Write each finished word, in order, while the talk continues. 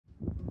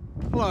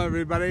Hello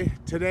everybody.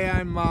 Today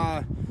I'm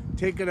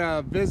taking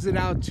a visit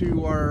out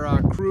to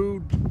our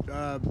crew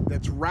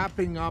that's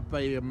wrapping up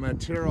a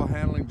material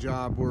handling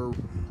job. We're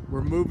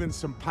moving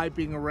some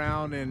piping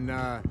around and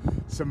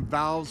some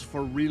valves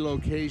for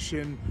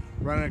relocation,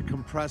 running a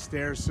compressed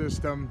air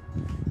system,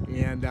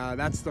 and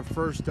that's the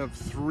first of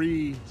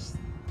 3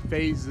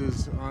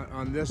 phases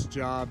on this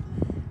job,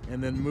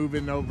 and then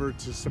moving over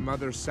to some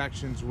other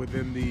sections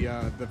within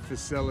the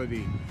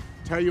facility.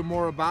 Tell you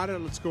more about it.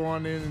 Let's go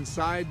on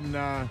inside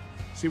and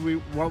see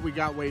what we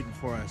got waiting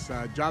for us.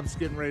 Job's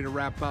getting ready to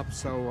wrap up,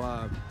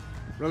 so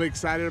really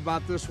excited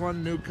about this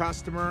one. New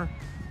customer.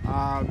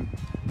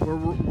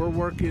 We're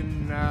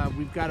working.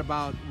 We've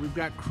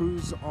got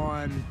crews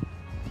on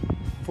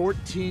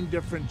 14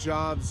 different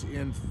jobs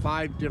in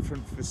 5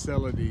 different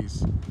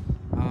facilities,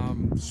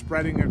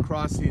 spreading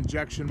across the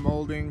injection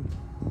molding,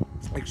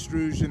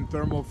 extrusion,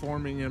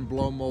 thermoforming, and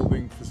blow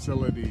molding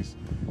facilities.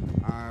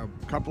 A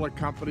couple of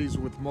companies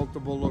with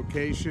multiple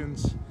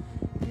locations,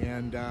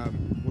 and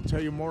we'll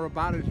tell you more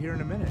about it here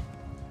in a minute.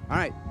 All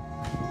right.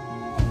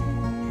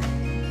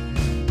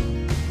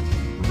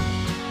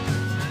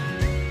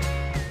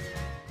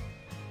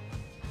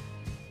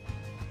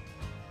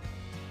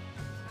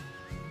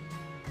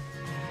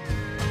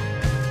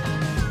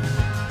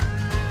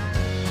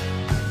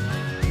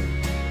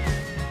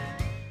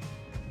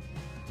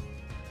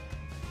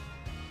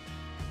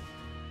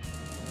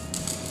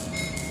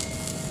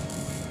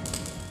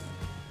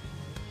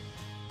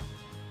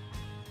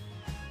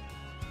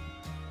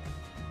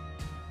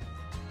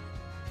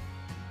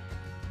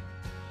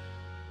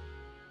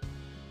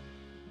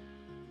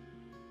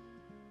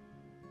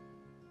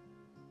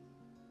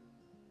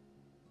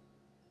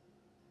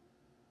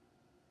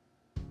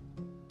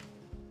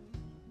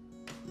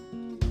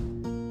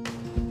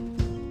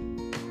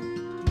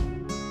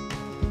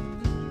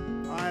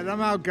 I'm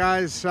out,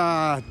 guys.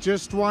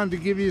 Just wanted to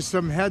give you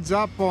some heads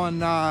up on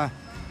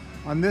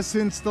this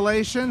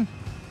installation.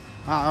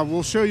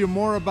 We'll show you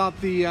more about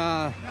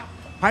the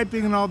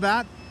piping and all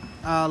that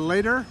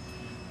later.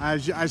 I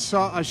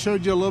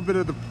showed you a little bit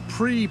of the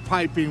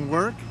pre-piping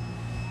work,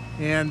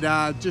 and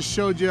just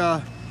showed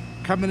you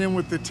coming in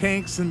with the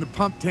tanks and the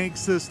pump tank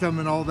system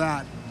and all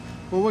that.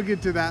 But we'll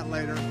get to that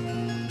later.